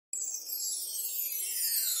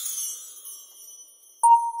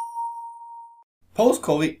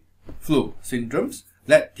Post-COVID flu syndromes,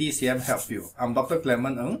 let TCM help you. I'm Dr.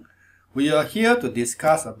 Clement Ng. We are here to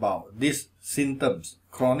discuss about these symptoms: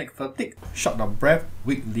 chronic fatigue, short of breath,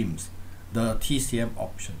 weak limbs, the TCM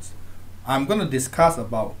options. I'm going to discuss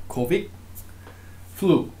about COVID,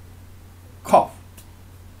 flu, cough,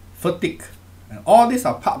 fatigue, and all these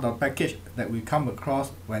are part of the package that we come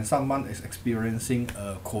across when someone is experiencing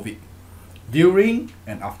COVID, during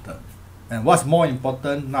and after. And what's more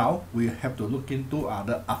important now, we have to look into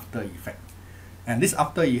the after effect. And this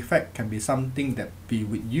after effect can be something that be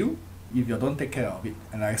with you if you don't take care of it.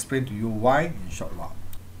 And I explain to you why in a short while.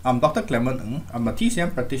 I'm Dr. Clement Ng. I'm a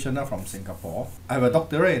TCM practitioner from Singapore. I have a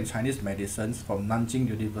doctorate in Chinese medicine from Nanjing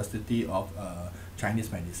University of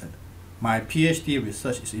Chinese medicine. My PhD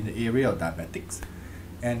research is in the area of diabetics.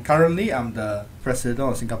 And currently I'm the president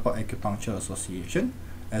of Singapore Acupuncture Association,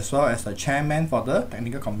 as well as the chairman for the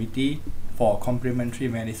technical committee for complementary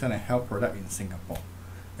medicine and health product in Singapore.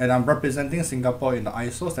 And I'm representing Singapore in the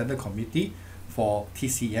ISO standard committee for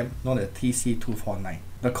TCM, known as TC249.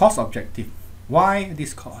 The course objective. Why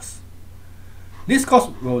this course? This course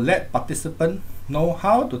will let participants know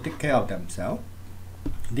how to take care of themselves,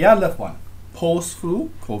 their loved one, post-flu,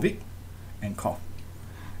 COVID, and cough,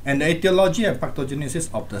 and the etiology and pathogenesis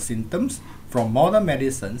of the symptoms from modern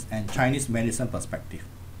medicines and Chinese medicine perspective.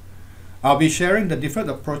 I'll be sharing the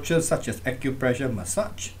different approaches such as acupressure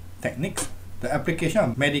massage techniques, the application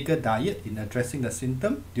of medical diet in addressing the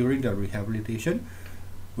symptom during the rehabilitation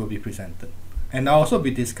will be presented. And I'll also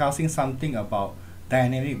be discussing something about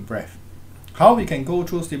dynamic breath, how we can go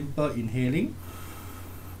through simple inhaling,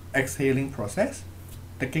 exhaling process,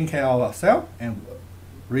 taking care of ourselves and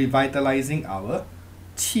revitalizing our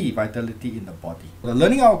qi vitality in the body. The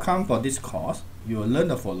learning outcome for this course, you will learn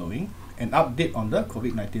the following: an update on the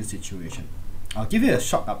COVID-19 situation. I'll give you a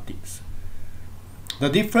short updates. The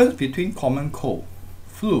difference between common cold,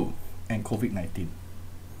 flu, and COVID-19.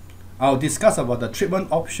 I'll discuss about the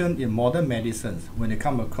treatment option in modern medicines when they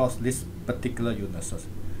come across these particular illnesses.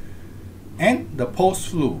 And the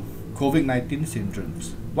post-flu COVID-19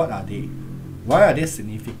 syndromes. What are they? Why are they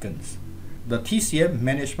significant? The TCM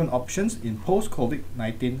management options in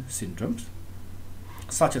post-COVID-19 syndromes,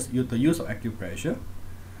 such as the use of acupressure,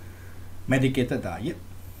 medicated diet,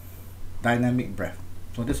 dynamic breath.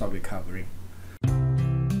 So this is what we're covering.